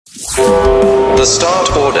The start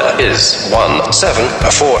order is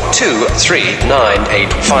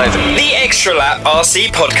 17423985. The Extra Lap RC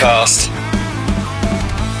Podcast.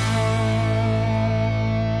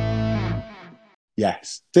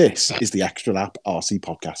 Yes, this is the Extra Lap RC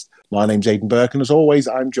Podcast. My name's Aidan Burke, and as always,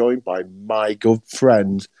 I'm joined by my good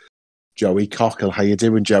friend, Joey Cockle. How you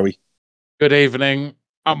doing, Joey? Good evening.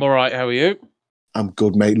 I'm all right. How are you? I'm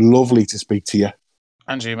good, mate. Lovely to speak to you.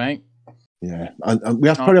 And you, mate? Yeah, and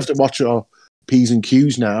we probably have to watch our P's and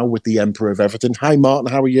Q's now with the Emperor of Everton. Hi,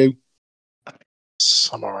 Martin. How are you?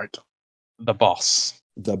 I'm all right. The boss.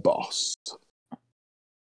 The boss.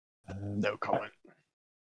 No comment.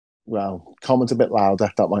 Well, comment a bit louder.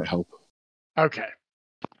 That might help. Okay.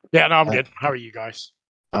 Yeah, no, I'm good. How are you guys?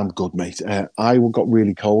 I'm good, mate. I got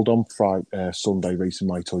really cold on Sunday racing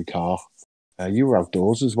my toy car. You were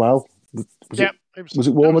outdoors as well. Was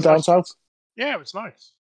it warmer down south? Yeah, it was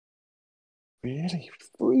nice. Really?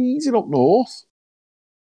 Freezing up north?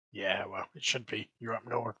 Yeah, well, it should be. You're up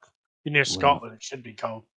north. You're near Scotland. It should be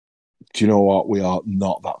cold. Do you know what? We are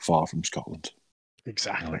not that far from Scotland.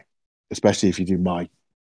 Exactly. Especially if you do my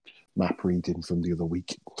map reading from the other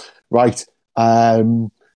week. Right.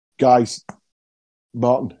 Guys,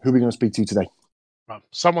 Martin, who are we going to speak to today? Well,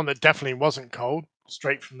 someone that definitely wasn't cold,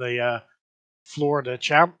 straight from the Florida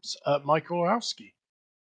champs, Michael Orlowski.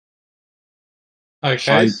 Hi,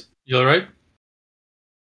 guys. You all right?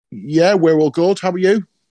 Yeah, we're all good. How are you?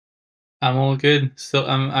 I'm all good.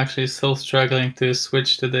 I'm actually still struggling to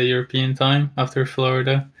switch to the European time after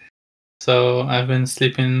Florida. So I've been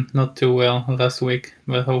sleeping not too well last week,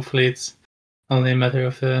 but hopefully it's only a matter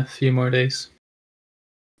of a few more days.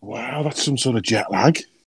 Wow, that's some sort of jet lag.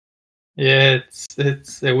 Yeah,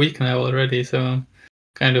 it's a week now already, so I'm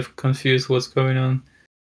kind of confused what's going on.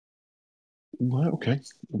 Well, okay.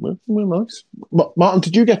 Well, nice. Martin,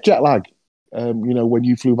 did you get jet lag? When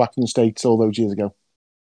you flew back from the States all those years ago?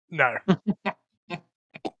 No.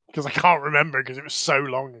 Because I can't remember because it was so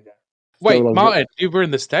long ago. Wait, Martin, you were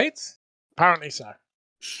in the States? Apparently so.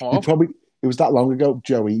 Oh. It was that long ago,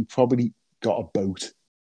 Joey. You probably got a boat.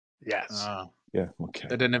 Yes. Yeah, okay.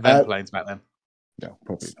 They didn't invent planes back then. No,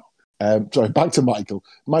 probably not. Sorry, back to Michael.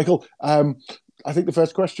 Michael, I think the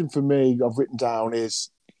first question for me I've written down is,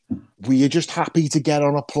 were you just happy to get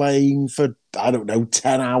on a plane for,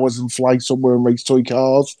 10 hours and fly somewhere and race toy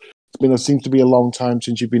cars? It seems to be a long time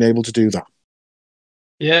since you've been able to do that.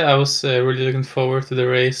 Yeah, I was really looking forward to the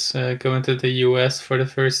race, going to the US for the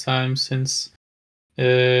first time since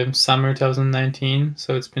summer 2019.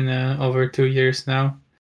 So it's been over 2 years now.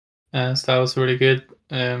 So that was really good.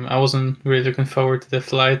 I wasn't really looking forward to the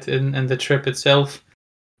flight and the trip itself,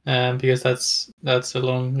 because that's a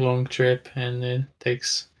long trip and it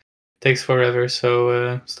takes forever.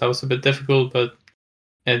 So that was a bit difficult, but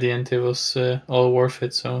at the end it was all worth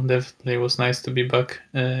it. So definitely it was nice to be back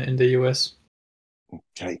in the US.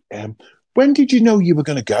 Okay. When did you know you were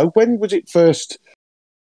going to go? When was it first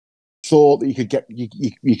thought that you could get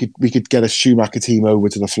we could get a Schumacher team over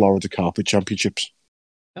to the Florida Carpet Championships?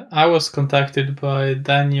 I was contacted by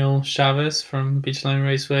Daniel Chavez from Beachline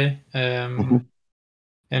Raceway.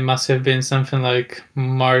 It must have been something like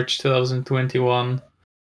March 2021,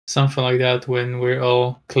 something like that, when we're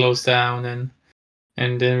all closed down and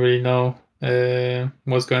didn't really know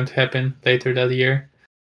what's going to happen later that year.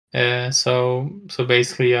 So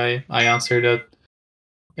basically, I answered that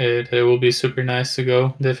it will be super nice to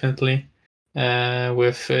go, definitely,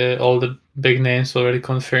 with all the big names already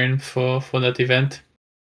confirmed for that event.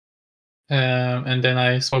 And then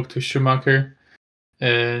I spoke to Schumacher.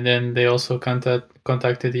 Then they also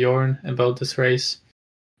contacted Jorn about this race,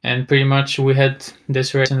 and pretty much we had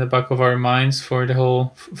this race in the back of our minds for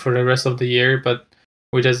the rest of the year, but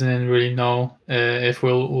we just didn't really know if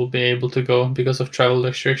we'll be able to go because of travel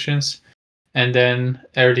restrictions. And then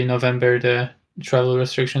early November, the travel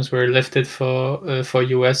restrictions were lifted for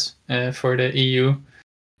US, for the EU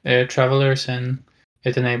travelers, and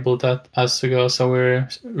it enabled us to go. So we're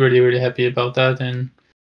really happy about that, and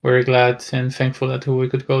we're glad and thankful that we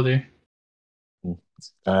could go there.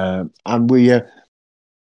 And we,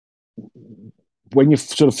 when you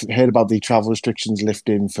sort of heard about the travel restrictions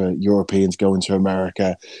lifting for Europeans going to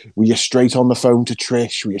America, were you straight on the phone to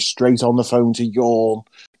Trish? Were you straight on the phone to Jorn?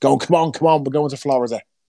 Going, come on, we're going to Florida.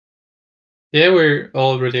 Yeah, we're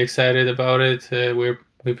all really excited about it.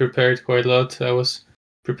 We prepared quite a lot. I was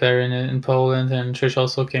preparing it in Poland, and Trish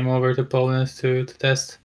also came over to Poland to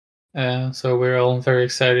test. So we're all very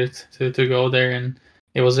excited to go there, and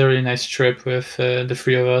it was a really nice trip with the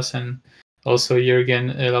three of us, and also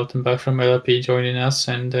Jürgen Lautenbach from LLP joining us,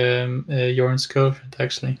 and Jorn's girlfriend,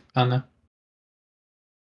 actually, Anna.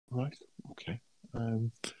 Right, okay.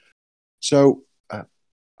 So,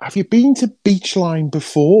 have you been to Beachline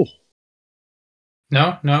before?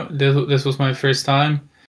 No, this was my first time.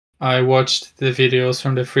 I watched the videos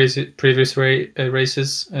from the previous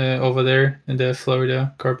races over there in the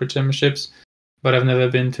Florida Corporate Championships, but I've never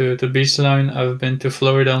been to Beachline. I've been to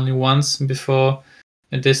Florida only once before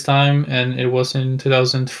at this time, and it was in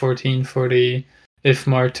 2014 for the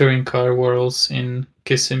IFMAR Touring Car Worlds in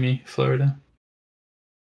Kissimmee, Florida.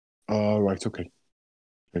 Oh, right, okay.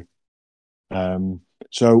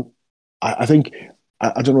 So I think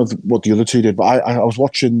I don't know what the other two did, but I was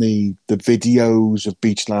watching the videos of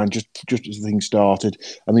Beachline just as the thing started,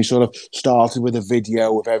 and they sort of started with a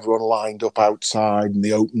video of everyone lined up outside, and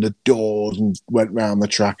they opened the doors and went round the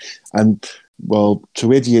track, and well,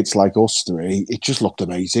 to idiots like us three, it just looked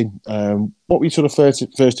amazing. What were your sort of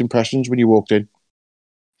first impressions when you walked in?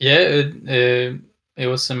 Yeah, it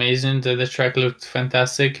was amazing. The track looked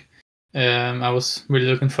fantastic. I was really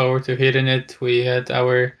looking forward to hitting it. We had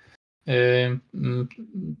our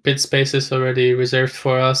pit spaces already reserved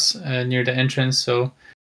for us near the entrance, so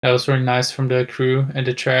that was really nice from the crew at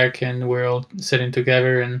the track, and we're all sitting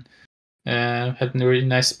together and had a really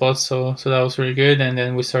nice spots. So that was really good. And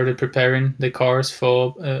then we started preparing the cars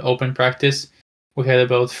for open practice. We had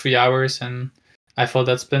about 3 hours, and I thought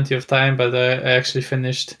that's plenty of time, but I actually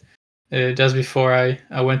finished just before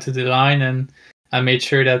I went to the line, and I made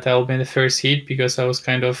sure that I'll be in the first heat because I was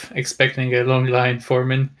kind of expecting a long line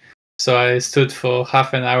forming. So I stood for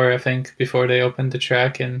half an hour, I think, before they opened the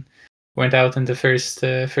track and went out in the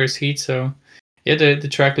first heat. So yeah, the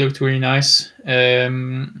track looked really nice.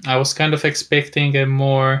 I was kind of expecting a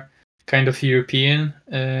more kind of European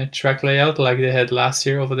track layout like they had last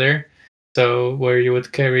year over there. So where you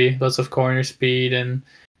would carry lots of corner speed and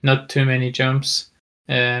not too many jumps.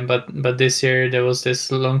 But this year there was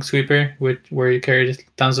this long sweeper where you carried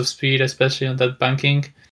tons of speed, especially on that banking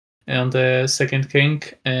on the second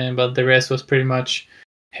kink. But the rest was pretty much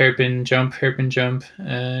hairpin jump,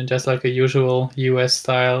 just like a usual US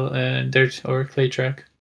style dirt or clay track.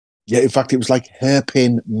 Yeah, in fact, it was like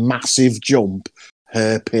hairpin massive jump,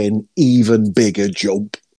 hairpin even bigger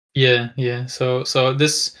jump. Yeah. So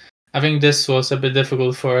this, I think this was a bit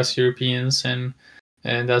difficult for us Europeans, and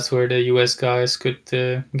that's where the US guys could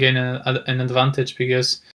gain an advantage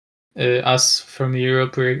because us from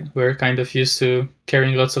Europe, we're kind of used to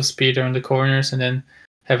carrying lots of speed around the corners and then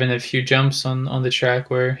having a few jumps on the track,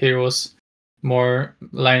 where here was more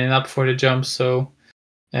lining up for the jumps. So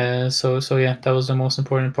yeah, that was the most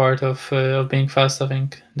important part of being fast, I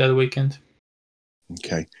think, that weekend.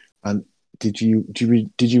 Okay, and did you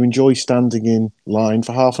enjoy standing in line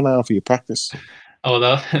for half an hour for your practice? Oh,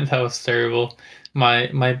 that was terrible.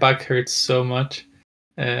 My back hurts so much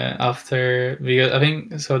after, because I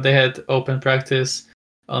think so they had open practice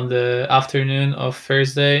on the afternoon of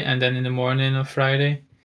Thursday and then in the morning of Friday.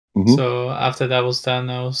 Mm-hmm. So after that was done,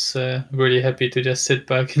 I was really happy to just sit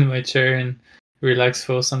back in my chair and relax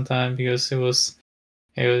for some time, because it was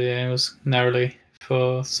gnarly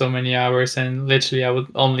for so many hours, and literally I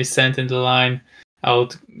would only stand in the line. I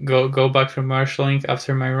would go back from marshalling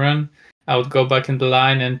after my run. I would go back in the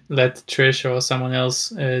line and let Trish or someone else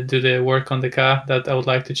do the work on the car that I would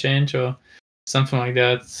like to change or something like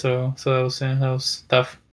that. So that was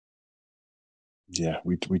tough. Yeah,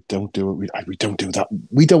 we don't do it. We don't do that.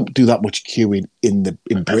 We don't do that much queuing in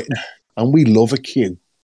Britain, and we love a queue.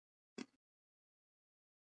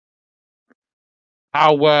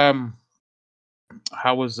 How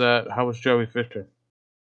was Joey Fisher?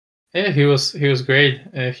 Yeah, he was great.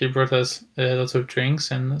 He brought us lots of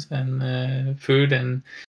drinks and food and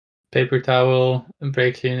paper towel and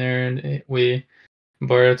brake cleaner, and we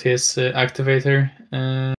borrowed his activator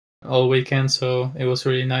all weekend. So it was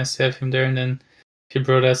really nice to have him there. And then he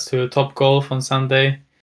brought us to Top Golf on Sunday,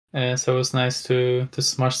 so it was nice to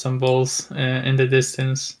smash some balls in the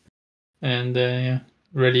distance and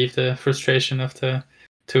relieve the frustration of the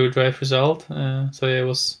 2-drive result. So yeah, it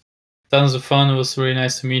was tons of fun. It was really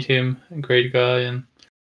nice to meet him. A great guy, and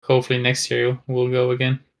hopefully next year we'll go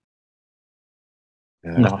again.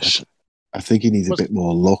 Yeah, nice. I think he needs a bit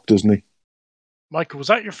more luck, doesn't he? Michael, was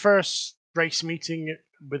that your first race meeting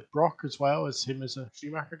with Brock as well as him as a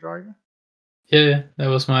Schumacher driver? Yeah, that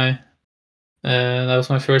was my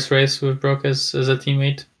first race with Brock as a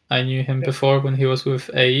teammate. I knew him before when he was with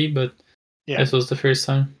AE, but this was the first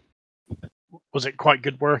time. Was it quite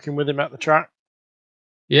good working with him at the track?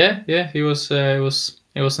 Yeah, he was. It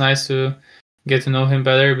was nice to get to know him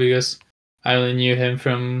better, because I only knew him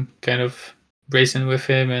from kind of racing with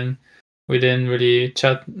him, and we didn't really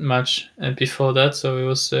chat much before that. So it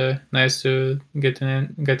was nice to get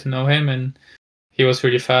to know him, and he was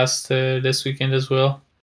really fast this weekend as well.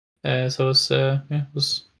 So it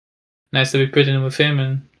was nice to be pitting with him,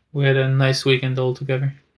 and we had a nice weekend all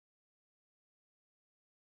together.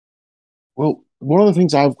 Well, one of the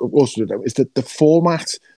things I've also done is that the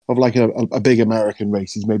format of like a big American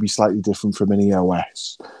race is maybe slightly different from an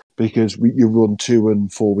EOS because you run 2- and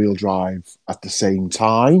 4-wheel drive at the same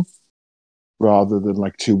time rather than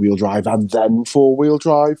like 2-wheel drive and then 4-wheel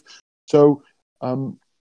drive. So,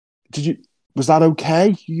 was that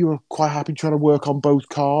okay? You were quite happy trying to work on both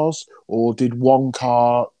cars, or did one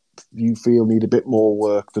car you feel need a bit more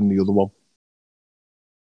work than the other one?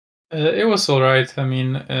 It was all right. I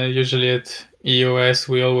mean, usually at EOS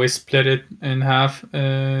we always split it in half.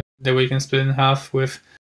 The weekend split in half with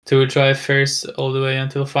 2 drive first all the way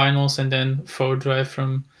until finals, and then 4 drive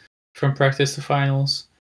from practice to finals.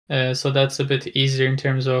 So that's a bit easier in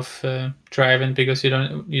terms of driving because you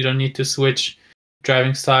don't need to switch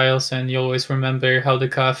driving styles, and you always remember how the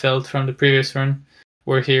car felt from the previous run.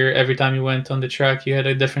 Where here, every time you went on the track, you had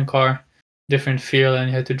a different car, different feel, and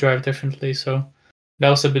you had to drive differently. So that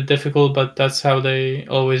was a bit difficult, but that's how they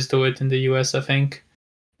always do it in the US, I think.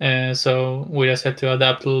 So we just had to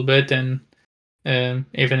adapt a little bit, and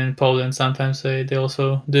even in Poland, sometimes they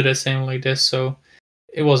also do the same like this. So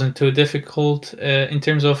it wasn't too difficult. In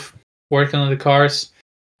terms of working on the cars,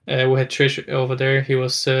 we had Trish over there. He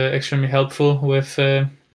was extremely helpful with the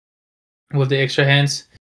extra hands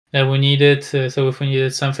that we needed. So if we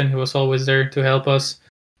needed something, he was always there to help us,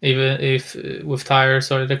 even if with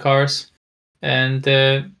tires or the cars. And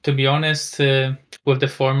to be honest, with the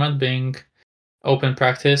format being open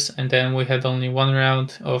practice, and then we had only 1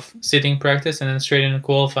 round of sitting practice and then straight into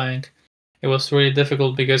qualifying, it was really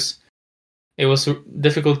difficult because it was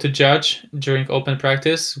difficult to judge during open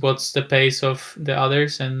practice what's the pace of the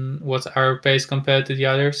others and what's our pace compared to the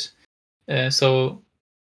others. So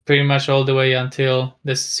pretty much all the way until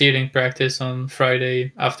the seating practice on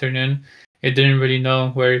Friday afternoon, you didn't really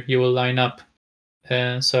know where you will line up.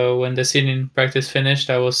 So when the seating practice finished,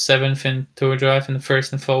 I was 7th in tour drive and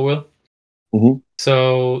 1st in 4-wheel. Mm-hmm.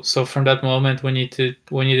 So from that moment, we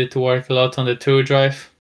needed to work a lot on the tour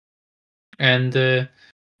drive, and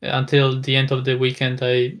until the end of the weekend,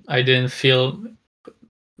 I didn't feel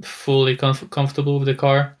fully comfortable with the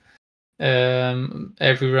car.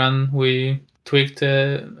 Every run we tweaked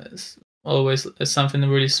always something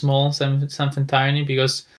really small, something tiny,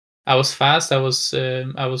 because I was fast. I was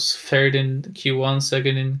 3rd in Q1,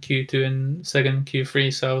 2nd in Q2, and 2nd in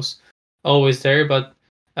Q3. So I was always there, but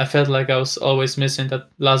I felt like I was always missing that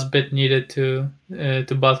last bit needed to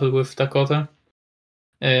battle with Dakota.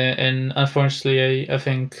 And unfortunately, I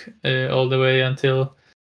think all the way until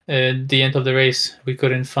the end of the race, we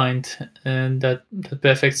couldn't find that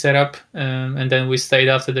perfect setup. And then we stayed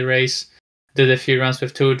after the race, did a few runs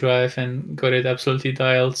with tour drive, and got it absolutely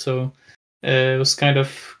dialed. So it was kind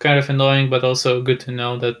of annoying, but also good to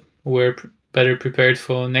know that we're better prepared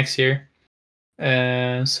for next year.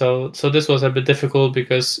 So this was a bit difficult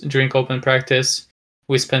because during open practice,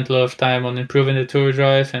 we spent a lot of time on improving the tour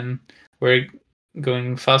drive, and we're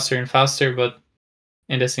going faster and faster, but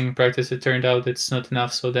in the singing practice it turned out it's not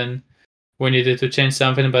enough, so then we needed to change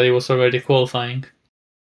something, but it was already qualifying.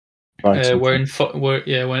 Right, we're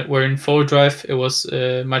in 4 drive, it was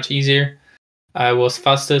much easier. I was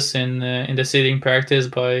fastest in the seating practice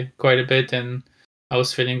by quite a bit, and I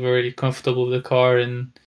was feeling very comfortable with the car.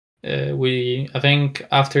 And I think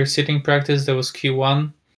after sitting practice there was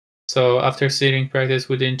Q1, so after sitting practice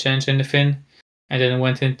we didn't change anything, and then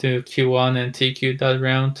went into Q1 and TQ that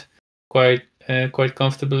round quite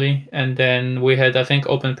comfortably. And then we had, I think,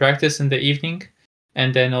 open practice in the evening,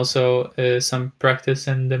 and then also some practice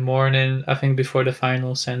in the morning, I think, before the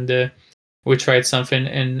finals. And we tried something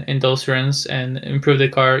in those runs and improved the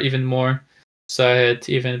car even more. So I had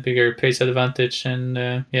even bigger pace advantage, and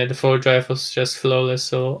the 4 drive was just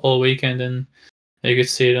flawless all weekend, and you could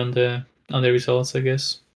see it on the results, I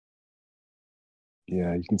guess.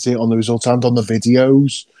 Yeah, you can see it on the results and on the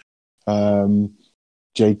videos.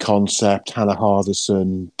 J Concept, Hannah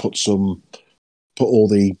Hardison put all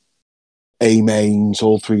the A mains,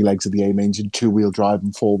 all 3 legs of the A mains in 2-wheel drive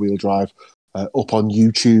and 4-wheel drive up on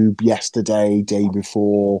YouTube yesterday, day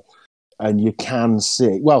before, and you can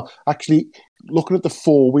see. Well, actually, looking at the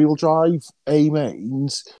 4-wheel drive A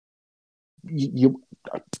mains,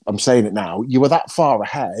 I'm saying it now. You were that far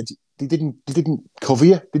ahead. They didn't cover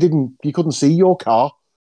you. You couldn't see your car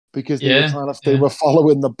because they were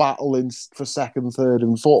following the battle for 2nd, 3rd,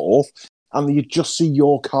 and 4th, and you just see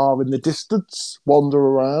your car in the distance wander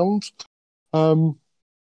around.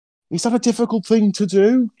 Is that a difficult thing to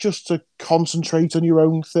do? Just to concentrate on your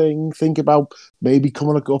own thing, think about maybe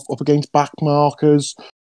coming up against back markers,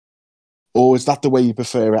 Or is that the way you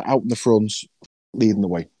prefer it? Out in the front, leading the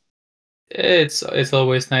way? It's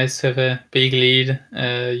always nice to have a big lead.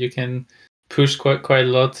 You can push quite a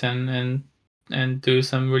lot and do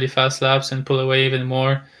some really fast laps and pull away even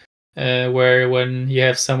more. Where when you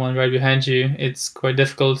have someone right behind you, it's quite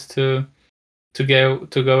difficult to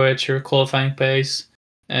go at your qualifying pace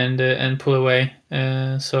and pull away.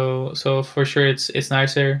 So for sure it's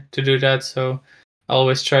nicer to do that. So I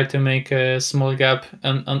always try to make a small gap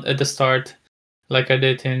at the start, like I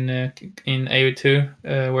did in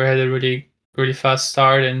AO2, where I had a really fast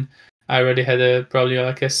start, and I already had probably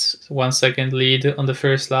like a 1 second lead on the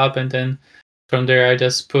first lap, and then from there I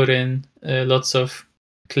just put in lots of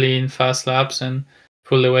clean fast laps and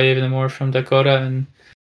pull away even more from Dakota,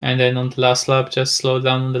 and then on the last lap just slow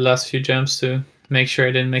down on the last few jumps to make sure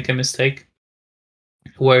I didn't make a mistake.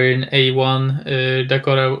 Where in A1,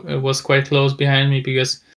 Dakota was quite close behind me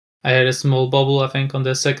because I had a small bubble, I think, on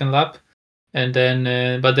the second lap, and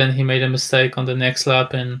then but then he made a mistake on the next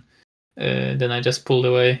lap, and then I just pulled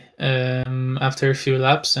away after a few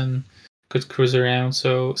laps and could cruise around.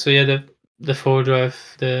 So yeah, the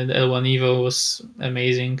 4Drive, the L1 Evo was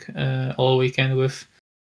amazing all weekend with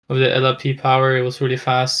the LRP power. It was really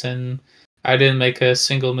fast, and I didn't make a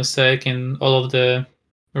single mistake in all of the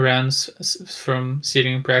runs from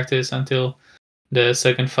seeding practice until the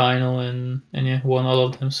second final, and yeah, won all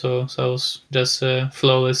of them. So it was just a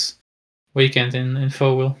flawless weekend in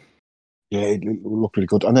four wheel. Yeah, it looked really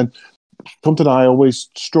good. And then something I always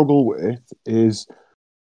struggle with is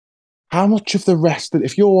how much of the rest,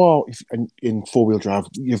 if in four-wheel drive,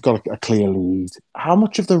 you've got a clear lead, how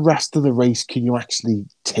much of the rest of the race can you actually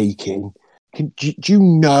take in? Do you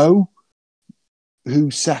know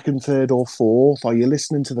who's second, third, or fourth? Are you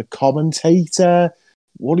listening to the commentator?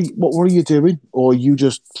 What are you doing? Or are you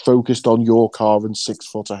just focused on your car and 6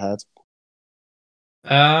 foot ahead?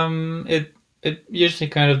 It usually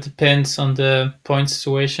kind of depends on the point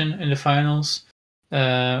situation in the finals.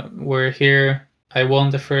 Where here I won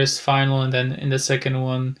the first final, and then in the second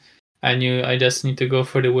one I knew I just need to go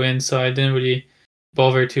for the win, so I didn't really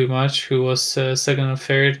bother too much who was second or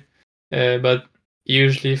third. But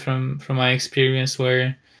usually from my experience,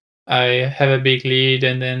 where I have a big lead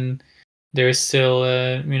and then there's still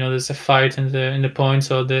there's a fight in the points,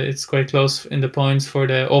 so it's quite close in the points for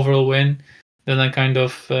the overall win, then I kind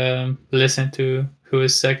of listen to who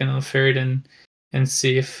is second or third and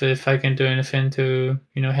see if I can do anything to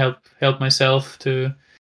help myself to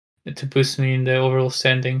boost me in the overall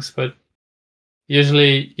standings. But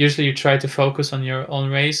usually you try to focus on your own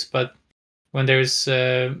race, but when there's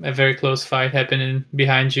a very close fight happening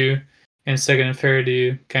behind you in second and third,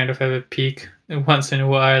 you kind of have a peek once in a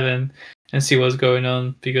while and see what's going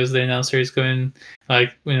on, because the announcer is going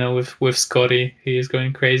like, with Scotty, he is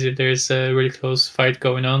going crazy. There's a really close fight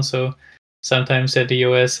going on. So sometimes at the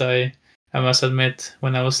US, I must admit,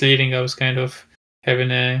 when I was leading, I was kind of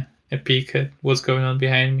having a peek at what's going on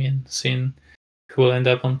behind me and seeing who will end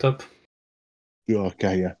up on top.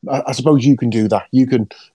 Okay, yeah. I suppose you can do that. You can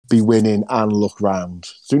be winning and look round.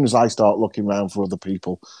 As soon as I start looking round for other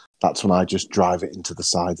people, that's when I just drive it into the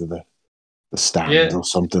side of the stand or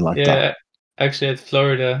something like that. Yeah, actually at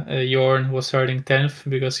Florida, Jorn was starting 10th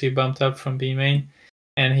because he bumped up from B-Main,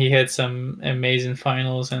 and he had some amazing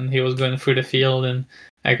finals, and he was going through the field, and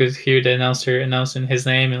I could hear the announcer announcing his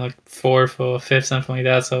name in like 4th or 5th, something like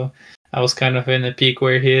that. So I was kind of in a peak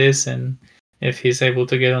where he is, and if he's able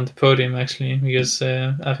to get on the podium, actually, because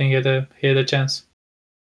I think he had a chance.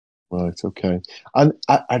 Right, okay. And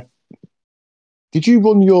I did you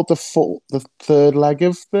run the third leg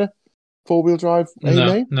of the four-wheel drive?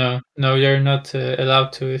 No, you're not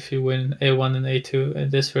allowed to if you win A1 and A2 in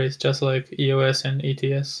this race, just like EOS and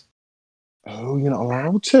ETS. Oh, you're not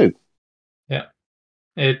allowed to? Yeah.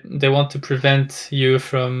 They want to prevent you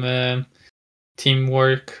from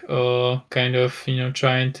teamwork or kind of,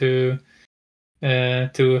 trying to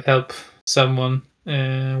help someone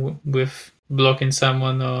with blocking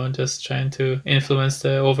someone, or just trying to influence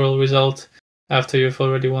the overall result after you've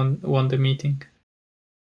already won the meeting.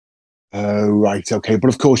 Oh, right, okay. But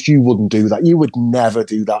of course you wouldn't do that. You would never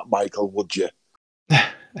do that, Michael, would you?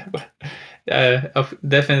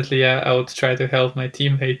 Definitely, yeah. I would try to help my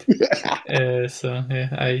teammate. So yeah,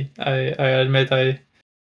 I admit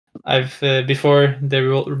I've before the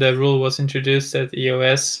rule was introduced at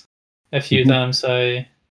EOS, a few times in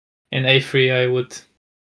A3 I would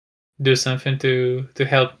do something to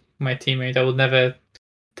help my teammate. I would never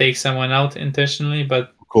take someone out intentionally,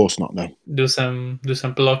 but of course not. No. Do some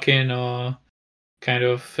blocking, or kind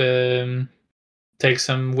of take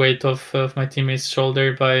some weight off of my teammate's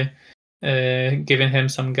shoulder by giving him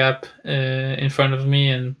some gap in front of me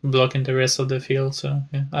and blocking the rest of the field. So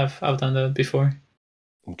yeah, I've done that before.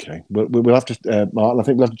 Okay, we'll have to, Martin. I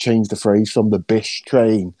think we'll have to change the phrase from the Bish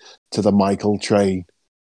train to the Michael train.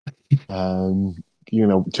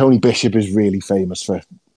 Tony Bishop is really famous for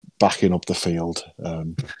backing up the field.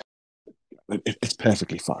 It's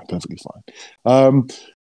perfectly fine,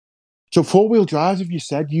 So 4-wheel drive, have you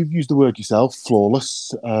said? You've used the word yourself,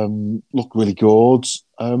 flawless, look really good.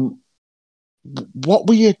 What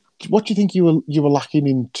do you think you were lacking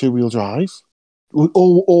in 2-wheel drive?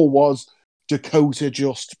 Or was Dakota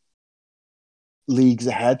just leagues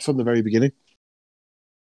ahead from the very beginning?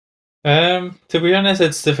 To be honest,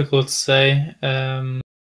 it's difficult to say.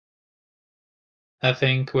 I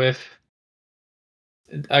think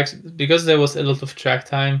because there was a lot of track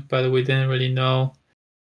time, but we didn't really know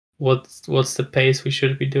what's the pace we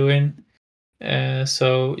should be doing.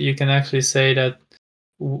 So you can actually say that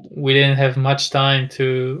we didn't have much time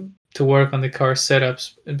to work on the car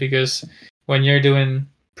setups, because when you're doing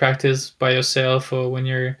practice by yourself or when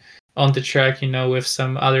you're on the track, with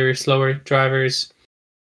some other slower drivers,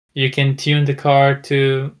 you can tune the car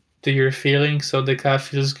to your feeling, so the car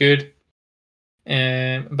feels good.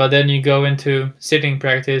 But then you go into sitting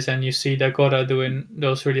practice and you see Dakota doing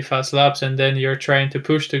those really fast laps, and then you're trying to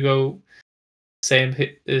push to go same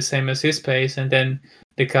as his pace, and then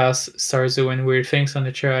the car starts doing weird things on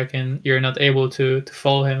the track, and you're not able to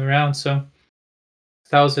follow him around. So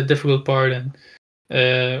that was the difficult part, and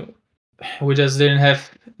we just didn't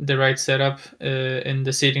have the right setup in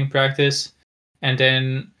the seating practice. And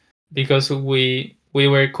then because we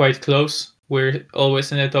were quite close, we're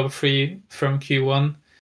always in the top 3 from Q1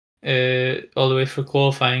 all the way through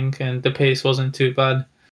qualifying, and the pace wasn't too bad.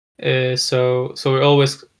 So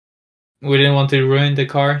we didn't want to ruin the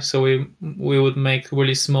car, so we would make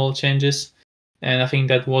really small changes, and I think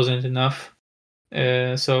that wasn't enough.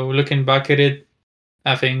 So looking back at it,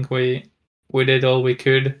 I think we did all we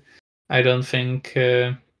could. I don't think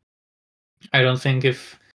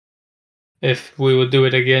if we would do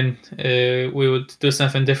it again, we would do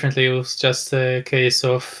something differently. It was just a case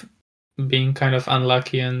of being kind of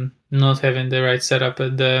unlucky and not having the right setup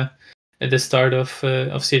at the start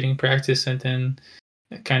of seating practice, and then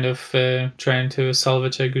kind of trying to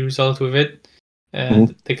salvage a good result with it.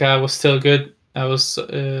 And the car was still good. I was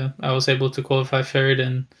able to qualify third,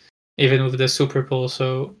 and even with the Super Pole,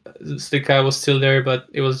 so the car was still there, but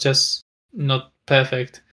it was just not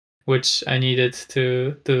perfect, which I needed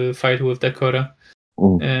to fight with Dakota.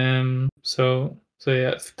 So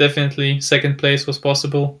yeah, definitely second place was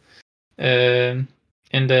possible. In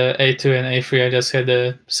the A2 and A3, I just had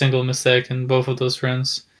a single mistake in both of those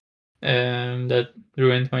runs, that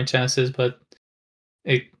ruined my chances. But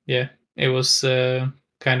it was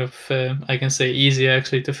kind of I can say easy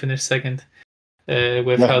actually to finish second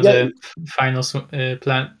with how the finals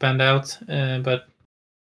panned out, but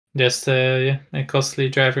just a costly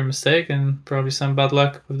driver mistake and probably some bad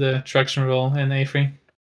luck with the traction roll in A3.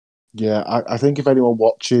 Yeah, I think if anyone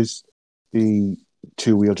watches the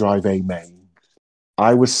 2-wheel drive A main,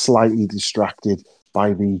 I was slightly distracted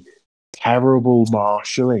by the terrible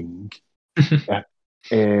marshalling at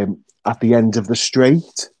the end of the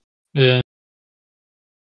straight. Yeah.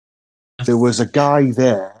 There was a guy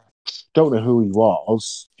there, don't know who he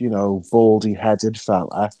was, baldy-headed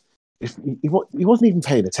fella. He wasn't even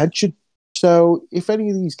paying attention. So if any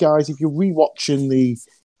of these guys, if you're rewatching the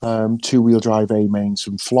 2-wheel drive A mains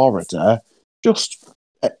from Florida, just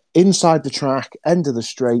inside the track, end of the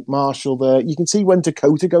straight, Marshall there, you can see when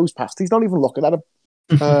Dakota goes past. He's not even looking at him.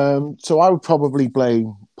 So I would probably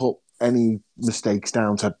put any mistakes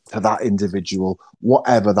down to that individual,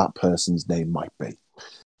 whatever that person's name might be.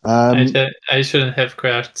 I shouldn't have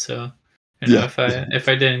crashed, so if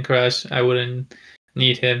I didn't crash, I wouldn't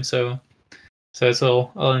need him. So it's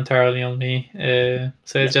all entirely on me.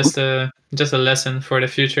 So it's just a lesson for the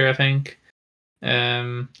future, I think.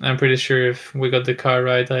 I'm pretty sure if we got the car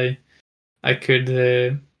right, I could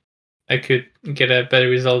get a better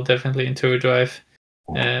result definitely in Tour Drive,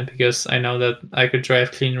 because I know that I could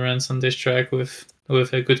drive clean runs on this track with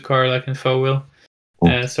a good car like in 4-wheel.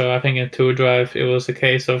 So I think in Tour Drive it was a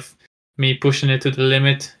case of me pushing it to the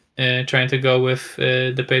limit, trying to go with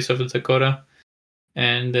the pace of the Dakota,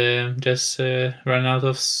 and just run out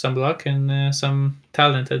of some luck and some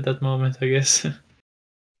talent at that moment, I guess.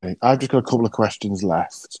 Okay. I've just got a couple of questions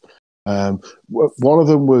left. One of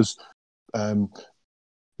them was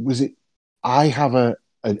it? I have a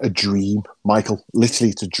dream, Michael. Literally,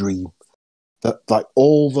 it's a dream that like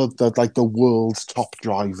all the world's top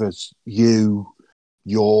drivers, you,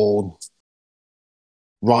 Jorn,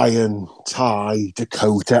 Ryan, Ty,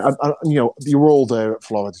 Dakota, and you were all there at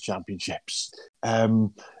Florida Championships.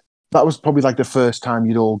 That was probably like the first time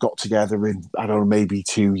you'd all got together in, I don't know, maybe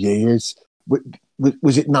 2 years.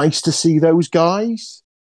 Was it nice to see those guys?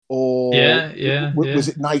 Or was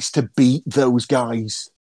it nice to beat those guys?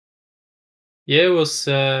 Yeah, it was.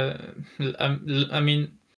 I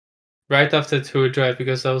mean, right after Tour Drive,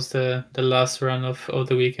 because that was the last run of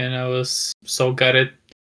the weekend, I was so gutted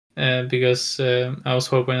because I was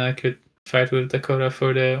hoping I could fight with Dakota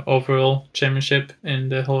for the overall championship in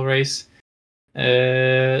the whole race.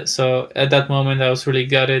 So at that moment, I was really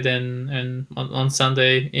gutted, and on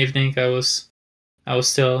Sunday evening, I was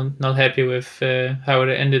still not happy with how it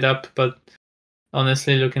ended up. But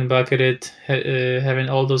honestly, looking back at it, having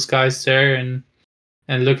all those guys there and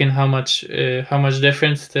looking how much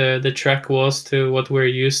different the track was to what we're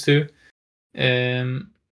used to,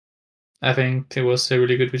 I think it was a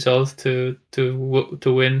really good result to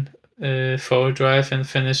win forward drive and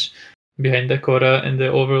finish behind Dakota in the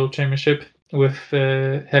overall championship with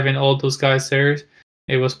having all those guys there.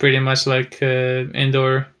 It was pretty much like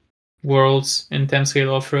indoor worlds in 10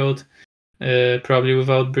 scale off-road, probably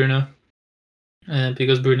without Bruno,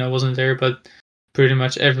 because Bruno wasn't there, but pretty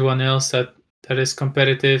much everyone else that is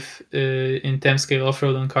competitive in 10 scale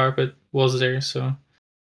off-road on carpet was there. So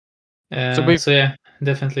yeah,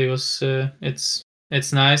 definitely was. It's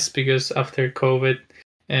nice because after COVID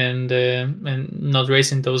and not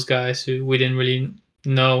racing those guys, we didn't really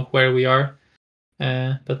know where we are,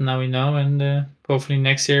 but now we know, and hopefully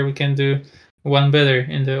next year we can do one better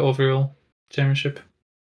in the overall championship.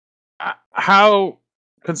 How,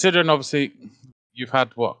 considering obviously you've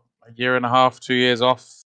had a year and a half, 2 years off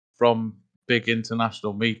from big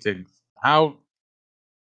international meetings, how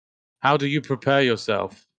do you prepare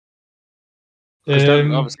yourself? Because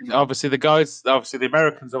obviously the guys, the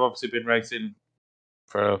Americans have obviously been racing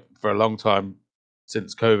for a long time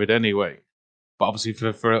since COVID anyway. But obviously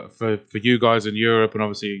for you guys in Europe and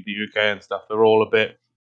obviously the UK and stuff, they're all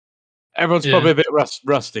everyone's probably a bit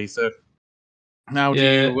rusty. So how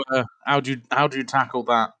do you tackle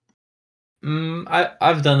that?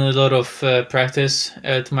 I've done a lot of practice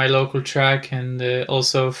at my local track, and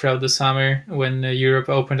also throughout the summer when Europe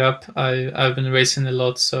opened up, I've been racing a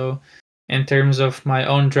lot. So in terms of my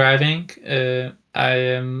own driving, I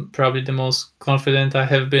am probably the most confident I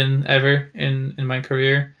have been ever in my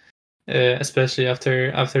career, especially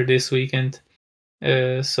after this weekend.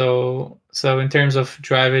 So in terms of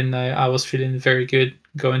driving, I was feeling very good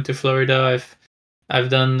going to Florida. I've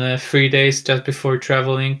done 3 days just before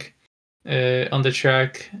traveling on the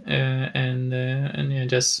track, and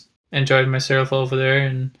just enjoyed myself over there.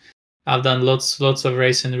 And I've done lots of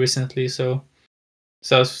racing recently, so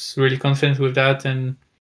I was really confident with that. And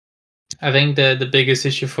I think the biggest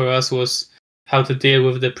issue for us was how to deal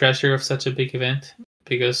with the pressure of such a big event,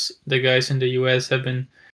 because the guys in the US have been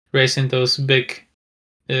racing those big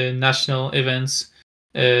national events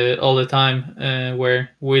all the time,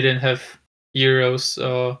 where we didn't have Euros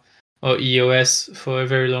or EOS for a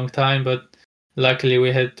very long time. But luckily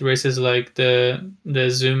we had races like the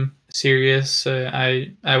Zoom series.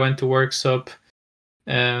 I went to Workshop.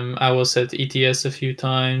 I was at ETS a few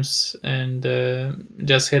times, and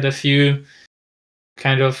just had a few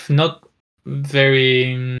kind of not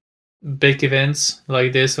very big events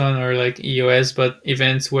like this one or like EOS, but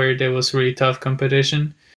events where there was really tough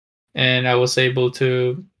competition, and I was able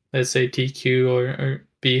to, let's say, TQ or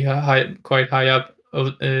be quite high up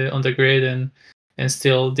on the grid and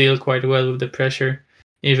still deal quite well with the pressure,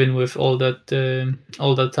 even with all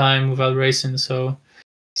that time without racing. So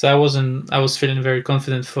I was feeling very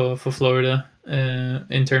confident for Florida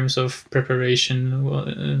in terms of preparation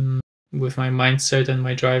with my mindset and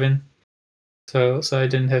my driving. So I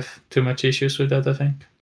didn't have too much issues with that, I think.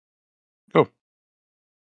 Cool.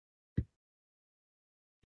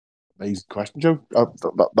 Amazing question, Joe.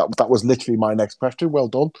 That was literally my next question. Well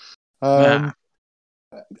done. I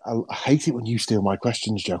hate it when you steal my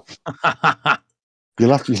questions, Joe.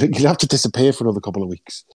 You'll have to disappear for another couple of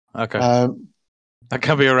weeks. Okay. That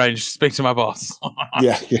can be arranged. Speak to my boss.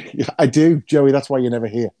 yeah, I do, Joey. That's why you're never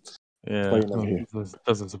here. Yeah,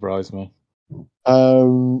 doesn't surprise me.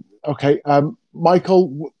 Okay,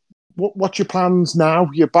 Michael, what's your plans now?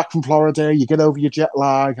 You're back from Florida. You get over your jet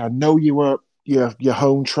lag. I know you were your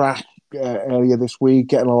home track earlier this week,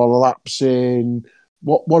 getting a lot of laps in.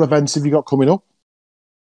 What events have you got coming up?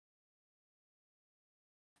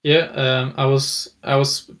 Yeah, I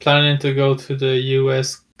was planning to go to the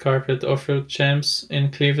US Carpet Off-Road Champs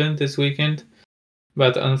in Cleveland this weekend,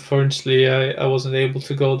 but unfortunately I wasn't able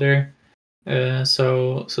to go there.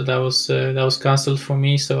 So that was cancelled for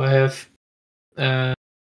me. So I have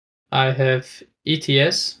I have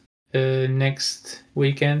ETS next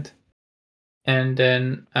weekend, and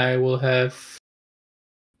then I will have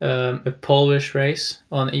a Polish race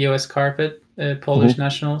on EOS carpet, Polish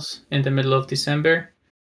Nationals in the middle of December,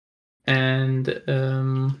 and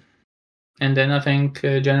then I think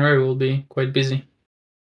January will be quite busy.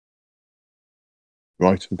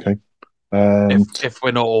 Right. Okay. If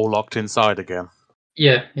we're not all locked inside again.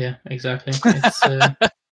 Yeah, exactly. It's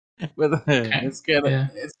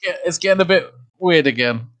It's getting a bit weird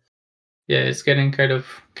again. yeah, it's getting kind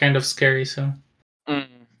of scary. So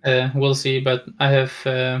we'll see. But I have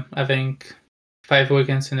I think 5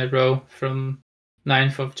 weekends in a row from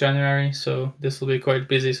 9th of January, so this will be quite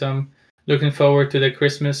busy. So I'm looking forward to the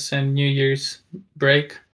Christmas and New Year's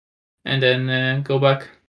break, and then go back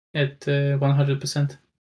at 100%.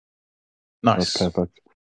 Nice. That's perfect.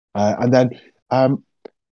 And then, are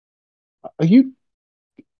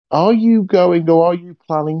you going, or are you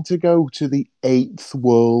planning to go to the 8th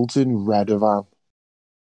Worlds in Redovan?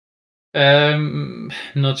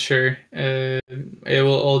 Not sure. It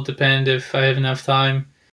will all depend if I have enough time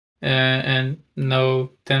and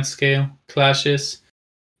no 10th scale clashes,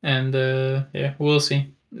 and yeah, we'll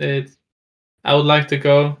see. I would like to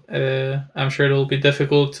go. I'm sure it will be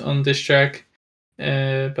difficult on this track,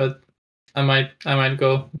 but I might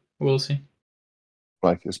go. We'll see.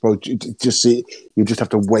 Like, I suppose you just have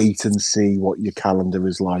to wait and see what your calendar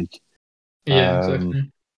is like. Yeah,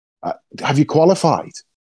 exactly. Have you qualified?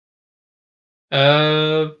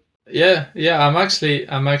 Yeah. I'm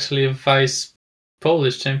actually a vice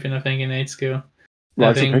Polish champion, I think, in 8 scale. Right,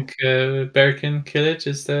 I think Berkin Kilic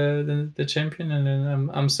is the champion, and then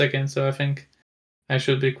I'm second. So I think I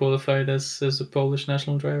should be qualified as a Polish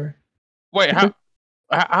national driver. Wait,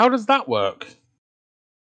 how does that work?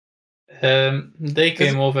 They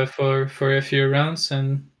came over for a few rounds,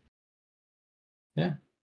 and yeah.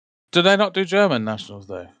 Do they not do German nationals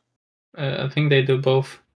though? I think they do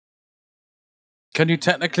both. Can you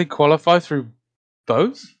technically qualify through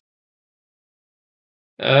both?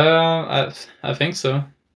 I think so.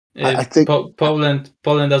 I think Poland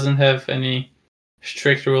doesn't have any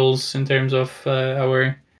strict rules in terms of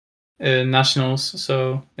our nationals,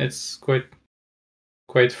 so it's quite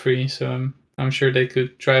free. So I'm sure they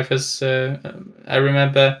could drive us. I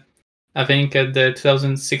remember, I think at the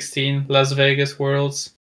 2016 Las Vegas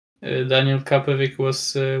Worlds, Daniel Kapovic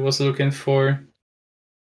was looking for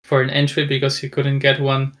an entry because he couldn't get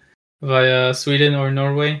one via Sweden or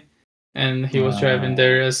Norway, and he was driving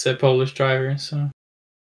there as a Polish driver. So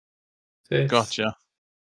gotcha.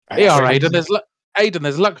 Yeah, Aiden,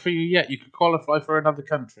 there's luck for you yet. You could qualify for another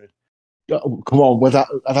country. Oh, come on,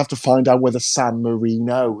 I'd have to find out whether San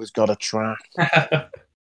Marino has got a track.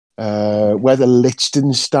 Whether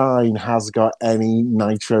Liechtenstein has got any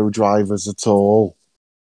nitro drivers at all.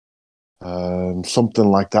 Something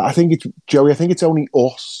like that. I think it's only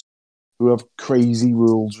us who have crazy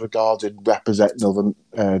rules regarding representing other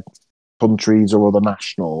countries or other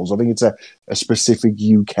nationals. I think it's a specific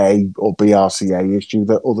UK or BRCA issue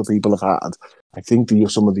that other people have had. I think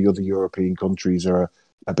some of the other European countries are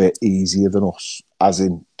a bit easier than us, as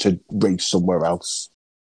in to race somewhere else.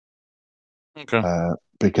 Okay.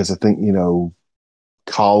 Because I think,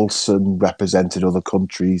 Carlson represented other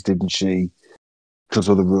countries, didn't she? Because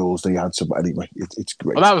of the rules they had. Some anyway, it's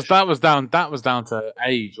great. Well, that was down to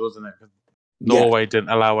age, wasn't it? Norway didn't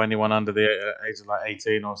allow anyone under the age of like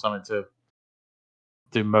 18 or something to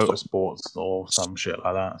do motorsports or some shit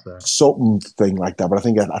like that. So. Something like that, but I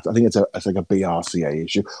think it's like a BRCA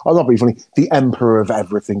issue. Oh, not be funny. The Emperor of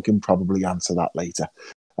Everything can probably answer that later.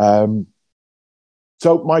 So,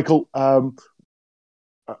 Michael,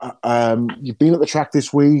 you've been at the track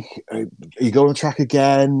this week. Are you going to the track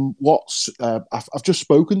again? I've just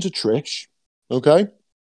spoken to Trish, okay?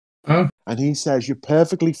 Oh. And he says you're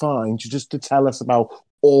perfectly fine just to tell us about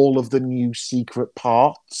all of the new secret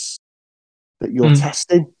parts that you're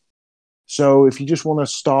testing. So if you just want to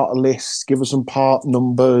start a list, give us some part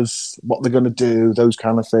numbers, what they're going to do, those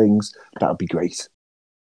kind of things, that would be great.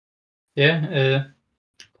 Yeah,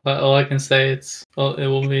 all I can say it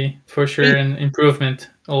will be for sure an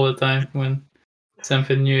improvement all the time when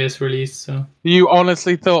something new is released. So you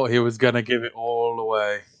honestly thought he was going to give it all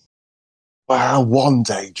away? Well, one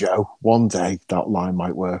day, Joe, that line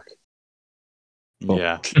might work. But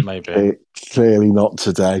yeah, maybe. Clearly not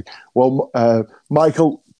today. Well,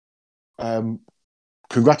 Michael,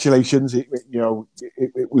 congratulations. It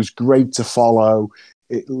was great to follow.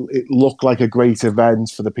 It looked like a great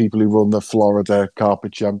event for the people who run the Florida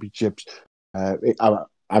Carpet Championships.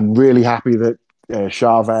 I'm really happy that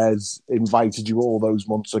Chavez invited you all those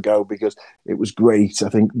months ago because it was great. I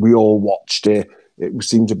think we all watched it. It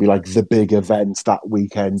seemed to be like the big event that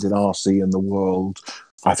weekend in RC and the world.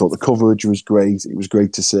 I thought the coverage was great. It was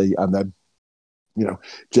great to see. And then,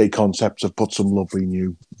 J Concepts have put some lovely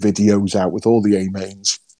new videos out with all the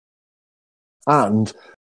A-mains. And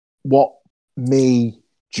what me,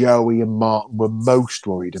 Joey and Martin were most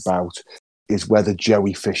worried about is whether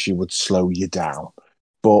Joey Fisher would slow you down.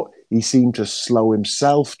 But he seemed to slow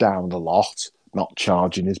himself down a lot, not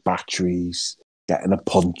charging his batteries, getting a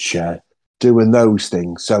puncher, doing those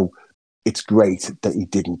things. So it's great that he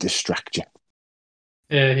didn't distract you.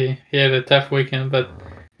 Yeah, he had a tough weekend, but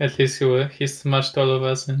at least he smashed all of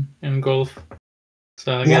us in golf.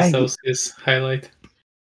 So I guess that was his highlight.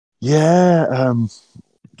 Yeah,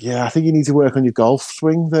 I think you need to work on your golf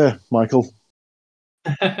swing there, Michael.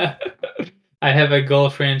 I have a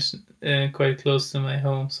golf range quite close to my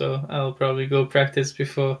home, so I'll probably go practice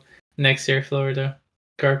before next year Florida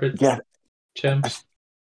carpet champs.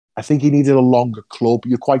 I think you needed a longer club.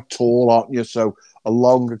 You're quite tall, aren't you? So a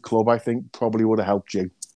longer club, I think, probably would have helped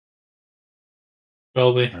you.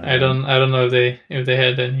 Probably. I don't know if they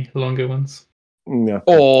had any longer ones. Yeah.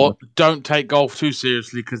 Or don't take golf too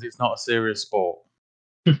seriously because it's not a serious sport.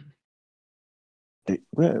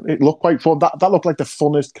 It looked quite fun. That looked like the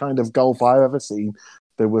funnest kind of golf I've ever seen.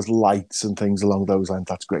 There was lights and things along those lines.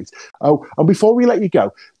 That's great. Oh, and before we let you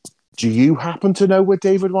go, do you happen to know where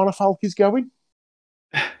David Ronafalk is going?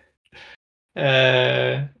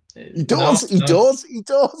 He does. He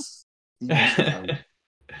does.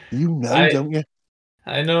 You know, don't you?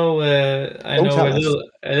 I know. I know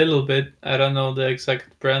a little bit. I don't know the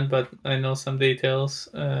exact brand, but I know some details.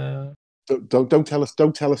 Don't tell us.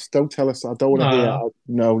 Don't tell us. I don't want to hear.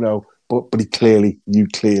 No. But you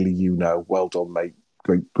clearly know. Well done, mate.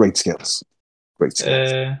 Great skills. Great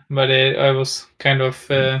skills. But I was kind of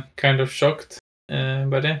shocked.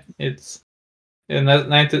 But it's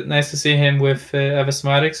nice to see him with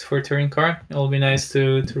Avasmatics for touring car. It'll be nice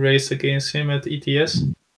to race against him at ETS.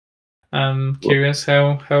 I'm curious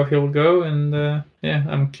how he'll go, and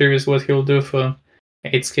I'm curious what he'll do for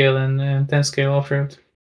 8 scale and 10 scale off-road.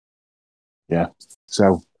 Yeah.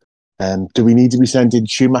 So, do we need to be sending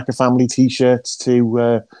Schumacher family T-shirts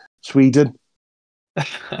to Sweden?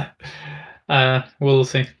 We'll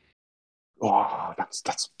see. Oh,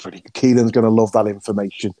 that's pretty good. Keenan's going to love that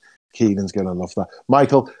information. Keenan's going to love that.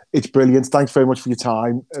 Michael, it's brilliant. Thanks very much for your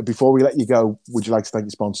time. Before we let you go, would you like to thank your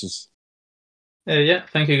sponsors?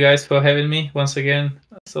 Thank you guys for having me once again.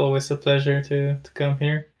 It's always a pleasure to come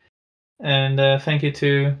here. And thank you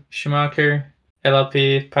to Schumacher,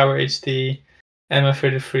 LLP, Power HD,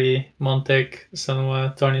 MF33, Montec,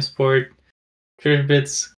 Sanwa, Tony Sport,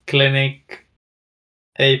 Driftbits, Clinic,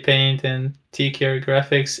 A-Paint, and TKR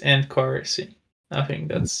Graphics, and CarRC. I think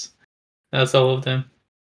that's all of them.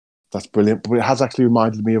 That's brilliant. But it has actually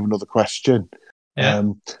reminded me of another question. Yeah.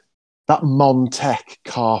 That Montec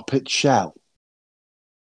carpet shell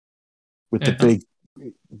with the big,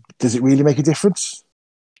 does it really make a difference?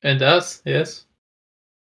 It does, yes.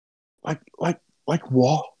 Like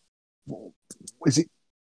what? Is it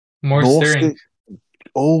more steering?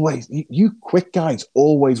 Always, you quick guys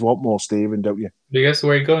always want more steering, don't you? Because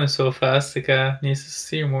we're going so fast, the car needs to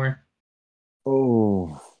steer more.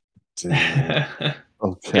 Oh, dear.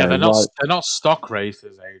 Okay. Yeah, they're not stock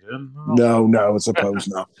racers, Aidan. No, I suppose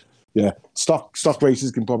not. Yeah, stock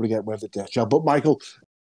racers can probably get with the death shell. But Michael,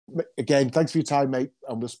 again, thanks for your time, mate,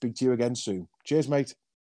 and we'll speak to you again soon. Cheers, mate.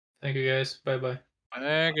 Thank you, guys. Bye-bye.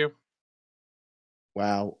 Thank you.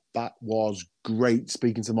 Well, that was great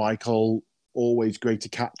speaking to Michael. Always great to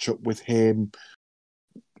catch up with him.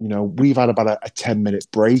 We've had about a 10-minute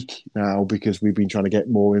break now because we've been trying to get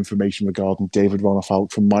more information regarding David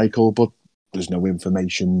Ronafalk from Michael, but there's no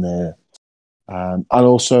information there. And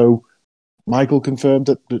also, Michael confirmed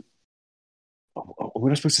that we're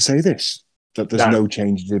not supposed to say this, that there's no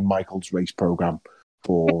changes in Michael's race program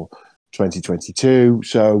for 2022.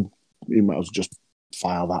 So you might as well just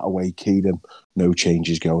file that away, Keenan. No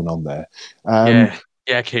changes going on there.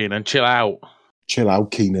 Yeah, Keenan, chill out. Chill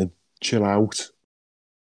out, Keenan. Chill out.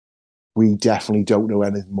 We definitely don't know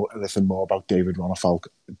anything more about David Ronafalk.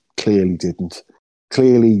 Clearly didn't.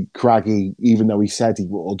 Clearly, Craggy, even though he said he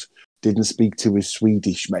would, didn't speak to his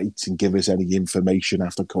Swedish mates and give us any information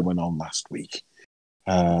after coming on last week.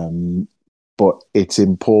 But it's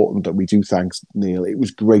important that we do thank Neil. It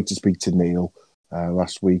was great to speak to Neil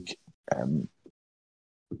last week.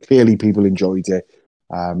 Clearly, people enjoyed it.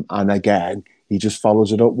 And again, he just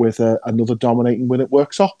follows it up with another dominating win at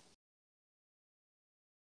Worksop.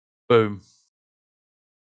 Boom.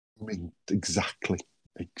 I mean, exactly.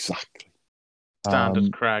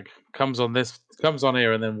 Standard Crag comes on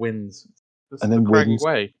here and then wins. And then Craggy wins.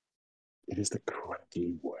 way. It is the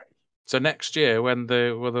craggy way. So next year, when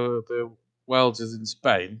the Worlds is in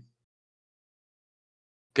Spain,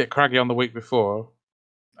 get Craggy on the week before,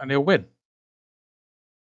 and he'll win.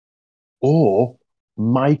 Or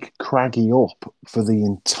mic Craggy up for the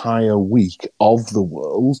entire week of the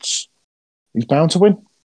Worlds. He's bound to win.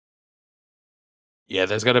 Yeah,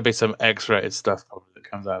 there's going to be some X-rated stuff probably that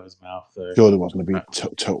comes out of his mouth. Sure, there was going to be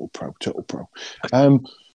total pro.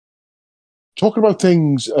 Talking about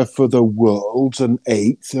things for the Worlds and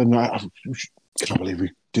 8th, and I can't believe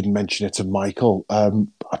we didn't mention it to Michael.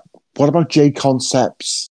 What about J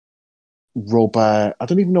Concepts, rubber? I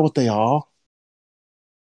don't even know what they are.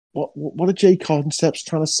 What are J Concepts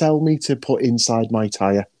trying to sell me to put inside my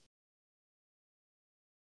tyre?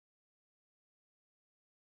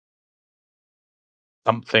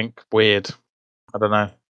 Something weird. I don't know.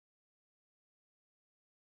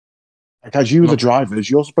 Like, as you, the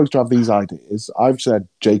drivers, you're supposed to have these ideas. I've said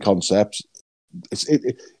J Concepts.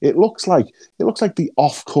 It looks like the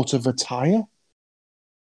offcut of a tyre.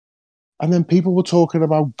 And then people were talking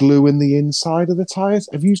about gluing the inside of the tyres.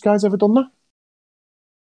 Have you guys ever done that?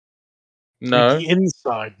 No. The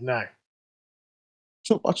inside, no.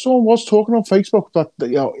 So someone was talking on Facebook that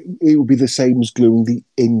it would be the same as gluing the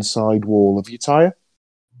inside wall of your tyre.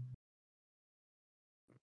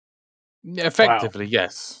 Yeah, effectively,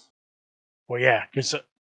 yes. Well, yeah, because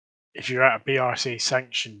if you're at a BRC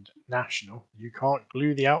sanctioned national, you can't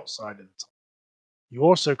glue the outside of the top. You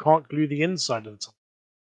also can't glue the inside of the top.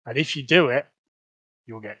 And if you do it,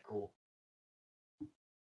 you'll get caught.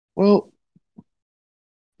 Well,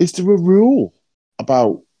 is there a rule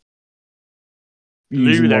about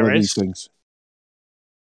using one of these things?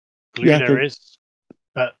 Glue there is.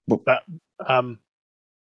 But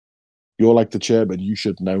you're like the chairman, you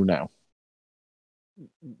should know now.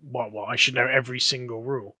 Well, I should know every single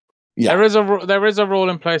rule. Yeah. There is a rule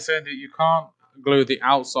in place saying that you can't glue the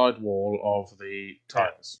outside wall of the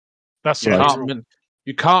tyres. That's right.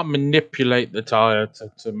 You can't manipulate the tyre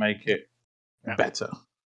to make it better.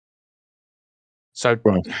 So,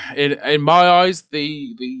 in my eyes,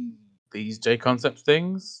 these J Concepts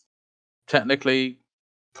things technically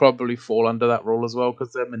probably fall under that rule as well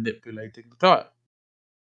because they're manipulating the tyre.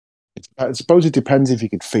 I suppose it depends if you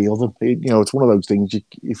can feel them. It's one of those things.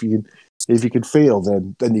 If you can feel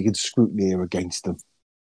them, then you can scrutineer against them.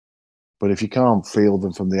 But if you can't feel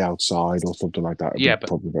them from the outside or something like that,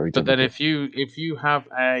 probably very difficult. But then if you have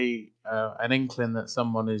an inkling that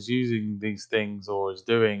someone is using these things or is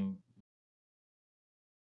doing,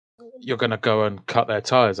 you're going to go and cut their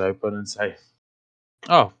tires open and say,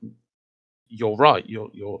 "Oh, you're right.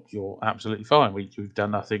 You're absolutely fine. We've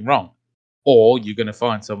done nothing wrong." Or you're going to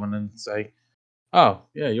find someone and say, "Oh,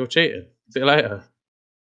 yeah, you're cheating. See you later."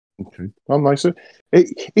 Okay. Well, nice.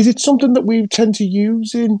 Is it something that we tend to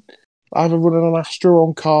use in either running an Astra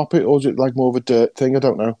on carpet, or is it like more of a dirt thing? I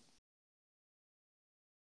don't know.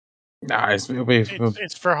 Nah,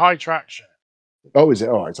 it's for high traction. Oh, is it?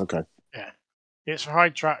 All right, okay. Yeah, it's for high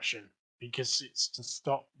traction because it's to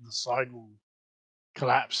stop the sidewall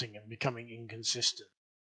collapsing and becoming inconsistent.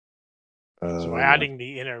 So by adding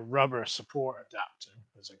the inner rubber support adapter,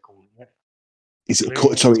 as they're calling it. Is it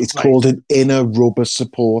it's called an inner rubber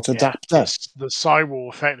support adapter? The sidewall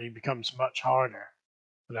effectively becomes much harder.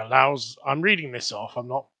 It allows... I'm reading this off. I'm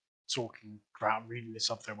not talking crap. I'm reading this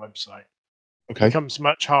off their website. Okay. It becomes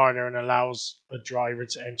much harder and allows a driver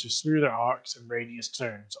to enter smoother arcs and radius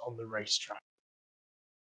turns on the racetrack.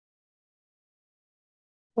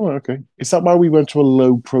 Oh, okay. Is that why we went to a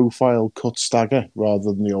low-profile cut stagger rather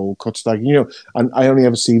than the old cut stagger? And I only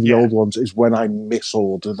ever see the old ones is when I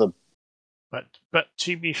misorder them. But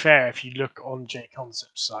to be fair, if you look on J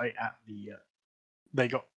Concept's site at the, they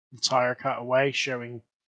got the tire cutaway showing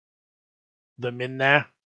them in there.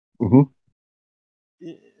 Mm-hmm.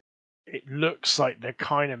 It looks like they're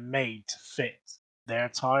kind of made to fit their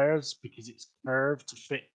tires because it's curved to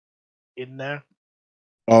fit in there.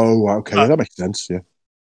 Oh, okay, that makes sense. Yeah.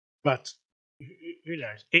 But who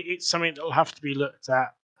knows? It's something that'll have to be looked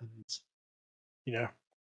at, and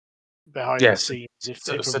behind the scenes. If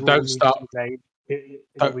a rule needs to be made,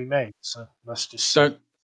 it'll be made. So let's just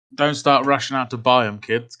don't start rushing out to buy them,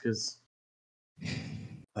 kids, because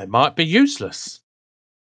they might be useless.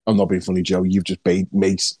 I'm not being funny, Joe. You've just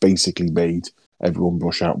basically made everyone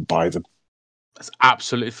rush out and buy them. That's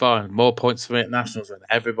absolutely fine. More points for me at nationals, and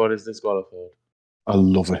everybody's disqualified. I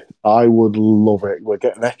love it. I would love it. We'll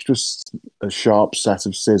get an extra sharp set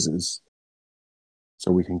of scissors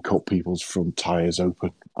so we can cut people's front tyres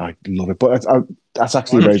open. I love it. But that's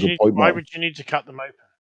actually a very good point. Why would you need to cut them open?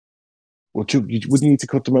 Well, wouldn't you need to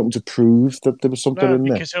cut them open to prove that there was something No, in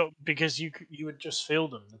there? because you would just feel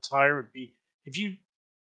them. The tire would be if you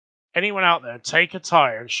anyone out there take a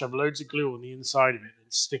tire and shove loads of glue on the inside of it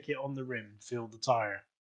and stick it on the rim, feel the tire.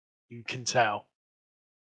 You can tell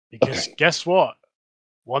because Okay. guess what?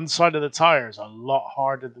 One side of the tire is a lot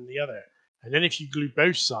harder than the other, and then if you glue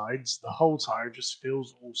both sides, the whole tire just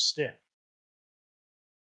feels all stiff.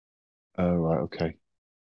 Oh, right, okay.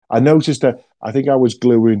 I noticed that I think I was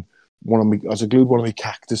gluing as I glued one of my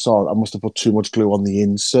cactus on, I must have put too much glue on the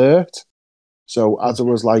insert. So as I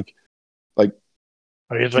was like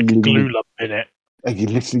Oh, you had like a feeling glue me- lump in it.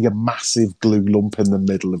 literally a massive glue lump in the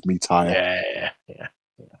middle of my tire. Yeah.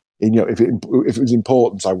 And, if it was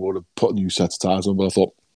important, I would have put a new set of tires on, but I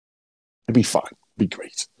thought it'd be fine, it'd be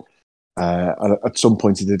great. And at some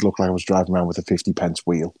point, it did look like I was driving around with a 50p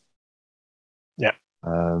wheel. Yeah.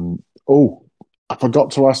 I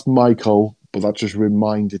forgot to ask Michael, but that just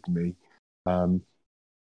reminded me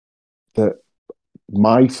that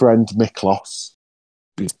my friend Miklos,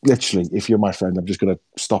 literally, if you're my friend, I'm just going to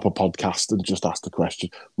stop a podcast and just ask the question.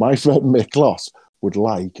 My friend Miklos would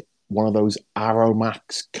like one of those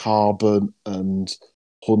Aromax carbon and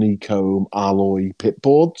honeycomb alloy pit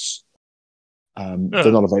boards. They're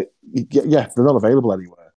not they're not available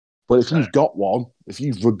anywhere. But if you've got one, if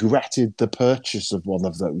you've regretted the purchase of one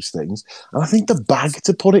of those things, and I think the bag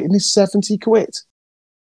to put it in is 70 quid.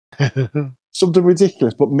 Something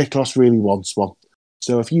ridiculous, but Miklos really wants one.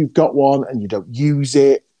 So if you've got one and you don't use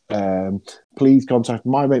it, please contact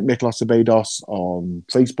my mate Miklos Abedos on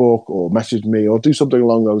Facebook or message me or do something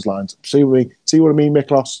along those lines. See what I mean,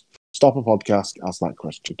 Miklos? Stop a podcast, ask that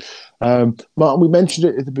question. Martin, we mentioned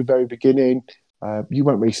it at the very beginning. You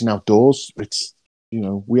went racing outdoors. It's,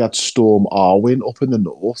 we had Storm Arwen up in the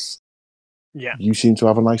north. Yeah. You seem to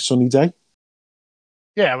have a nice sunny day.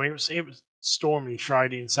 Yeah, I mean, it was stormy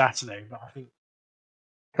Friday and Saturday, but I think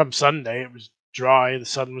come Sunday it was dry, the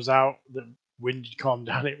sun was out, the wind had calmed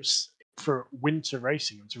down. It was, for winter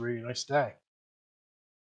racing, it was a really nice day.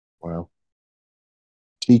 Wow.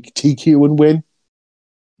 TQ and win?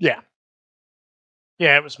 Yeah.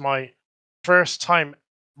 Yeah, it was my first time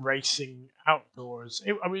racing outdoors.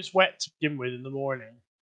 It was wet to begin with in the morning,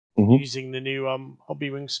 using the new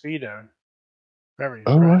Hobbywing Speedo. Very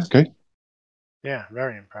impressed. Oh, right, okay. Yeah,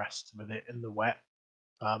 very impressed with it in the wet.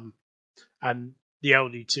 And the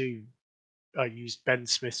LD2, I used Ben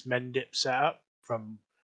Smith's Mendip setup from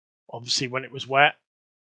obviously when it was wet.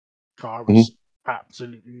 Car was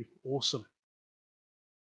absolutely awesome.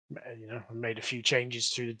 I made a few changes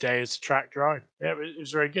through the day as the track drive. Yeah, it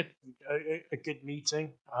was very good. A good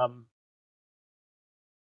meeting.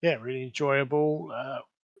 Yeah, really enjoyable.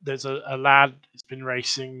 There's a lad who's been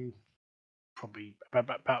racing probably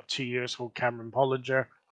about 2 years called Cameron Pollinger.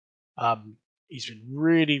 He's been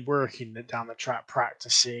really working down the track,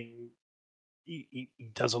 practicing. He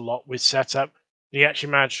does a lot with setup. He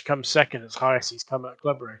actually managed to come second as high as he's come at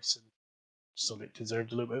club race, and so it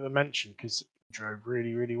deserved a little bit of a mention because he drove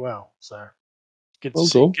really, really well. So good to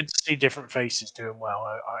see. Good to see different faces doing well.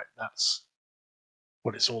 That's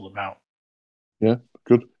what it's all about. Yeah,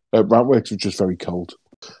 good. Rantworks was just very cold.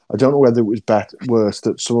 I don't know whether it was worse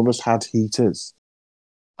that some of us had heaters,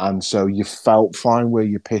 and so you felt fine where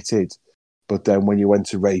you pitted, but then when you went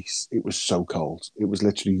to race, it was so cold. It was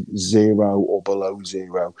literally 0 or below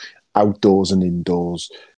 0, outdoors and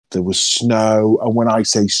indoors. There was snow, and when I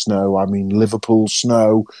say snow, I mean Liverpool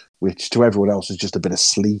snow, which to everyone else is just a bit of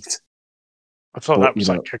sleet. I thought that was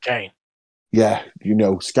like cocaine. Yeah,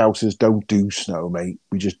 Scousers don't do snow, mate.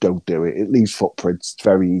 We just don't do it. It leaves footprints. It's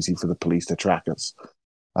very easy for the police to track us.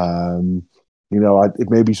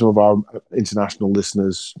 Maybe some of our international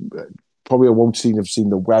listeners probably won't have seen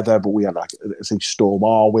the weather, but we had Storm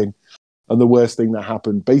Arwen, and the worst thing that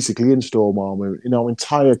happened basically in Storm Arwen in our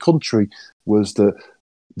entire country was that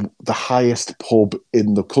the highest pub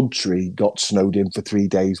in the country got snowed in for 3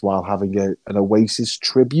 days while having an Oasis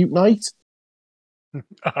tribute night.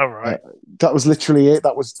 All right. That was literally it.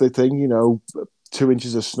 That was the thing, 2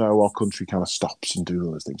 inches of snow, our country kind of stops and do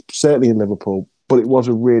those things. Certainly in Liverpool, but it was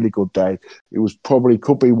a really good day. It was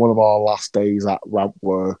could be one of our last days at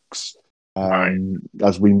Rantworks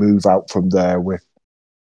as we move out from there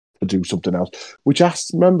to do something else. Which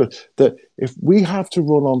remember that if we have to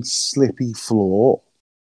run on slippy floor,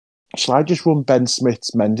 shall I just run Ben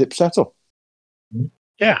Smith's Mendip setup?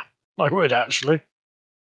 Yeah, I would actually.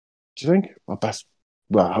 Do you think? I best.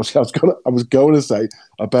 Well, I was going to say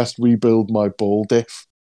I best rebuild my ball diff,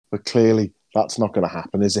 but clearly that's not going to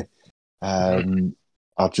happen, is it?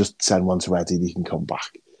 I'll just send one to Eddie and he can come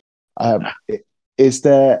back. Is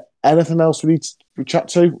there anything else we need to chat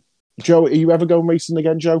to? Joe, are you ever going racing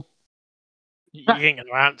again, Joe? You ain't going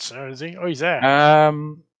to answer, is he? Oh, he's there.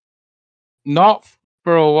 Not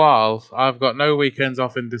for a while. I've got no weekends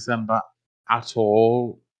off in December at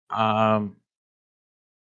all. And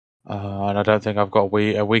I don't think I've got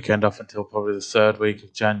a weekend off until probably the third week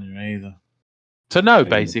of January either. So no,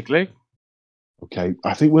 basically. Okay,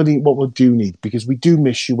 I think what we do need, because we do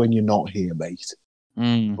miss you when you're not here, mate.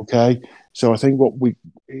 Okay, so I think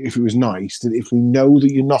if it was nice, that if we know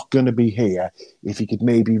that you're not going to be here, if you could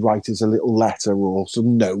maybe write us a little letter or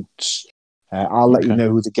some notes, I'll let you know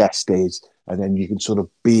who the guest is, and then you can sort of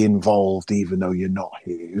be involved even though you're not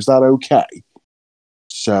here. Is that okay?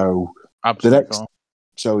 So Absolutely.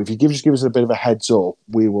 So if you give us a bit of a heads up,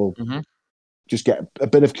 we will just get a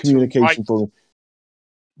bit of communication from them.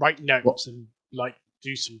 Write notes and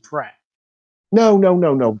do some prep. No.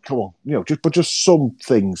 Come on, just some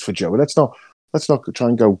things for Joe. Let's not try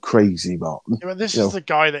and go crazy, Martin. Yeah, but this is the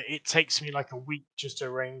guy that it takes me like a week just to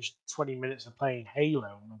arrange 20 minutes of playing Halo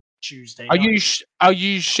on a Tuesday night. Are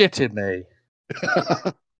you shitting me?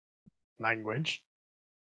 Language.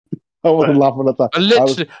 I wasn't laughing at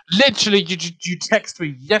that. Literally, you text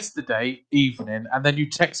me yesterday evening, and then you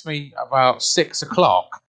text me about 6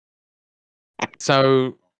 o'clock.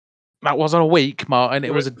 So that wasn't a week, Martin.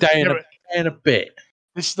 It was a day and a bit.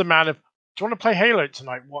 This is the man of. Do you want to play Halo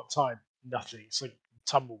tonight? What time? Nothing. It's like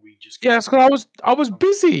tumbleweed. Yes, because I was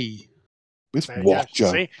busy. With what,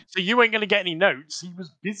 Joe? See? So you ain't going to get any notes. He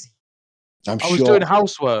was busy. I was doing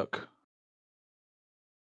housework.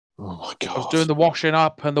 Oh my God! I was doing the washing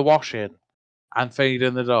up and the washing, and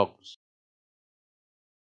feeding the dogs.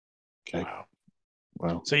 Okay.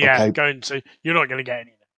 Wow. So you're not going to get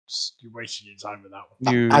any notes. You're wasting your time with that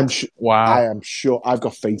one. I am sure. I've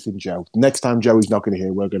got faith in Joe. Next time Joey's not going to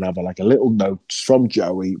hear, we're going to have a little notes from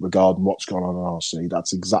Joey regarding what's going on in RC.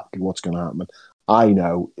 That's exactly what's going to happen. I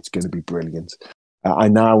know it's going to be brilliant. I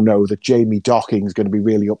now know that Jamie Docking is going to be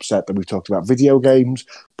really upset that we've talked about video games.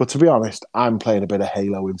 But to be honest, I'm playing a bit of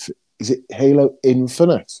Halo. Is it Halo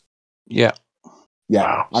Infinite? Yeah. Yeah,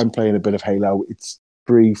 wow. I'm playing a bit of Halo. It's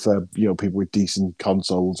free for people with decent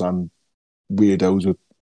consoles and weirdos with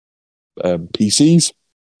PCs.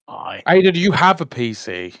 Aidan, you have a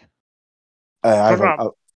PC.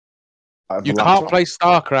 You can't play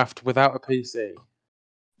StarCraft without a PC.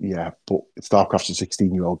 Yeah, but StarCraft's a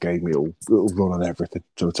 16-year-old game. It'll run on everything,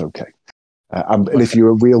 so it's okay. And if you're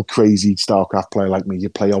a real crazy StarCraft player like me, you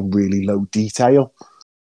play on really low detail,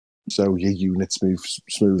 so your units move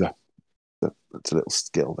smoother. That's a little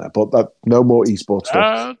skill there, but no more esports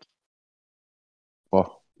stuff.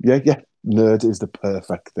 Oh, yeah, nerd is the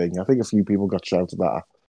perfect thing. I think a few people got shouted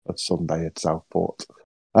at Sunday at Southport.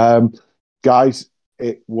 Guys,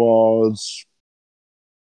 it was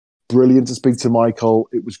brilliant to speak to Michael.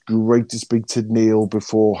 It was great to speak to Neil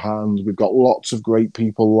beforehand. We've got lots of great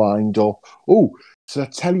people lined up. Oh, so I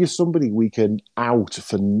tell you somebody we can out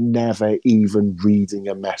for never even reading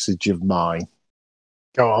a message of mine.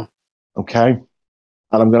 Go on. Okay.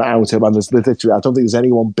 And I'm going to out him. And there's literally, I don't think there's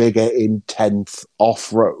anyone bigger in 10th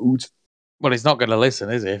off-road. Well, he's not going to listen,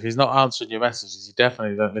 is he? If he's not answering your messages, he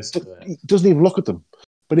definitely don't listen to it. He doesn't even look at them.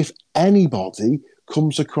 But if anybody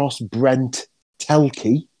comes across Brent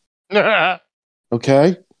Telke,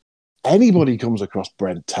 okay, anybody comes across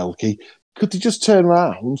Brent Telke, could they just turn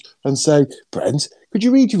around and say, Brent, could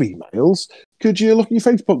you read your emails? Could you look at your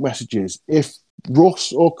Facebook messages? If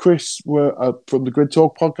Russ or Chris were from the Grid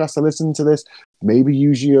Talk podcast are listening to this, maybe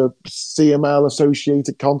use your CML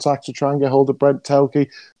associated contacts to try and get hold of Brent Telke.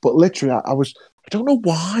 But literally, I don't know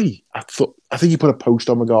why. I think you put a post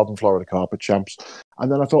on regarding Florida Carpet Champs.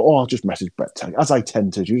 And then I thought, I'll just message Brent Telke, as I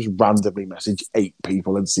tend to just randomly message 8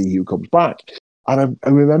 people and see who comes back. And I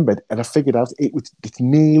remembered, and I figured out it's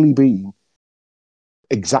nearly been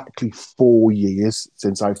exactly 4 years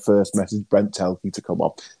since I first messaged Brent Telke to come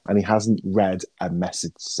up, and he hasn't read a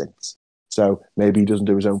message since. So maybe he doesn't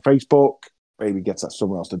do his own Facebook. Maybe he gets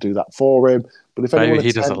someone else to do that for him. But if maybe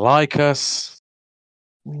he doesn't like us.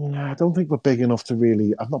 Yeah, I don't think we're big enough to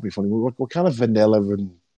really. I'm not being funny. We're kind of vanilla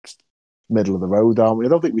and middle of the road, aren't we? I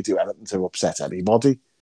don't think we do anything to upset anybody.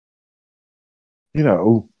 Yeah,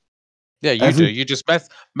 you do. You just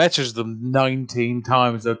message them 19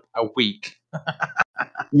 times a week.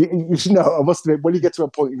 You know, I must admit, when you get to a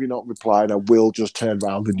point of you're not replying, I will just turn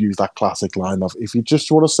around and use that classic line of, if you just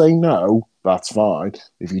want to say no, that's fine.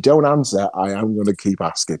 If you don't answer, I am going to keep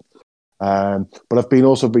asking. But I've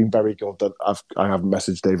also been very good that I haven't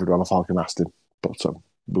messaged David Renifalk and asked him. But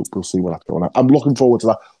we'll see what that's going on. I'm looking forward to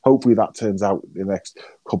that. Hopefully that turns out in the next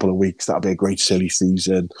couple of weeks. That'll be a great silly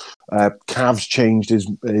season. Cav's changed his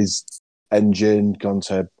engine, gone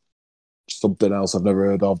to something else I've never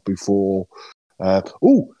heard of before.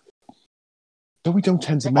 though we don't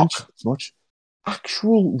tend to mention it as much,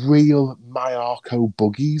 actual real Mayarko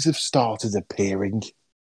buggies have started appearing.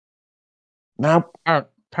 Now,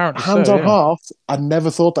 Apparently hands so, on yeah. heart, I never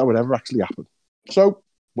thought that would ever actually happen. So,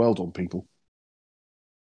 well done, people.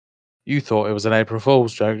 You thought it was an April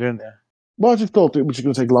Fool's joke, didn't you? Well, I just thought it was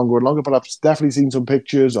going to take longer and longer, but I've definitely seen some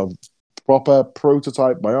pictures of proper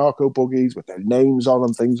prototype Mayarko buggies with their names on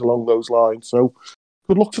and things along those lines. So,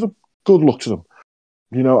 good luck to them. Good luck to them.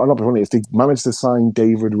 You know, I'm not funny. If they manage to sign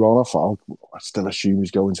David Ronoff, I still assume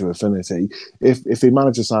he's going to Affinity. If they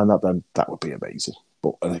manage to sign that, then that would be amazing.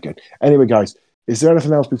 But again, anyway, guys, is there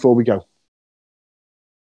anything else before we go?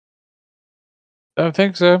 Don't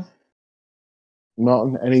think so.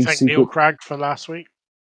 Martin, any Thank Neil secret? Cragg for last week.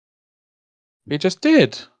 He just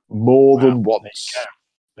did. More Wow, than once.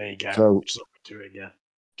 There you go. So- Just look to it again.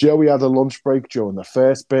 Joey had a lunch break during the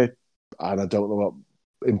first bit, and I don't know what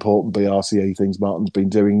important BRCA things Martin's been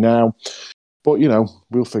doing now. But, you know,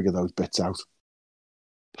 we'll figure those bits out.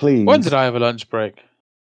 Please. When did I have a lunch break?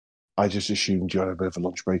 I just assumed you had a bit of a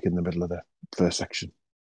lunch break in the middle of the first section.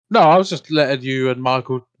 No, I was just letting you and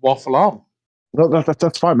Michael waffle on. No,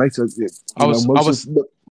 that's fine, mate. I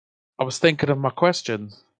was thinking of my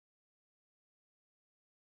questions.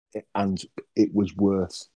 And it was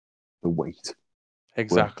worth the wait.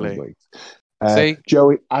 Exactly. Worth the wait. See?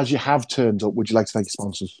 Joey, as you have turned up, would you like to thank your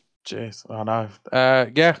sponsors? Jeez, I know.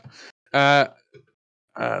 Yeah.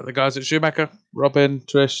 The guys at Schumacher, Robin,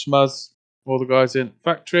 Trish, Smuzz, all the guys in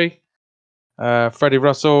Factory. Freddie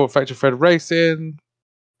Russell, Factory Fred Racing.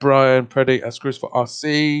 Brian Preddy at Screws for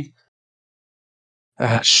RC.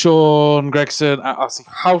 Sean Gregson at RC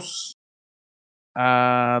House.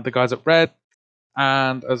 The guys at Red.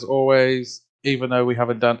 And as always, even though we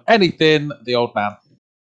haven't done anything, the old man.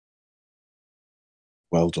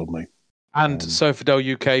 Well done, mate. And Sofidel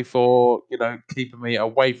UK for, keeping me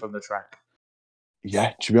away from the track.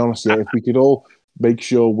 Yeah, to be honest, if we could all make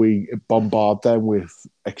sure we bombard them with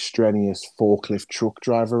extraneous forklift truck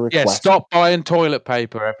driver requests. Yeah, stop buying toilet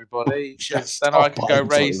paper, everybody. Yes, then I can go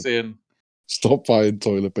racing. Stop buying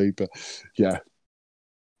toilet paper. Yeah.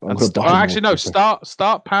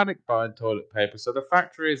 Start panic buying toilet paper. So the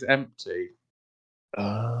factory is empty.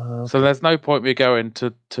 So there's no point me going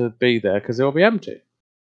to be there because it will be empty.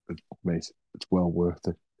 Mate, it's well worth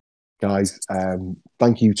it. Guys,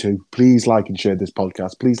 thank you too. Please like and share this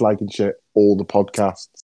podcast. Please like and share all the podcasts.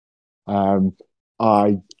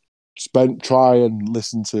 I try and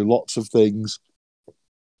listen to lots of things.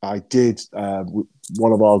 I did.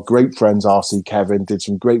 One of our great friends, RC Kevin, did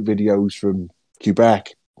some great videos from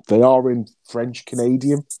Quebec. They are in French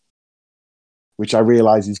Canadian, which I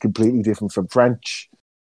realise is completely different from French.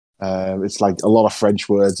 It's like a lot of French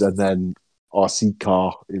words, and then RC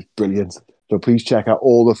car is brilliant. So please check out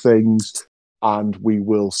all the things, and we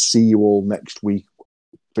will see you all next week.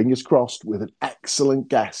 Fingers crossed, with an excellent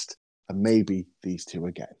guest, and maybe these two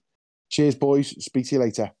again. Cheers, boys. Speak to you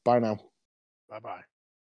later. Bye now. Bye-bye.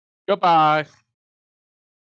 Goodbye.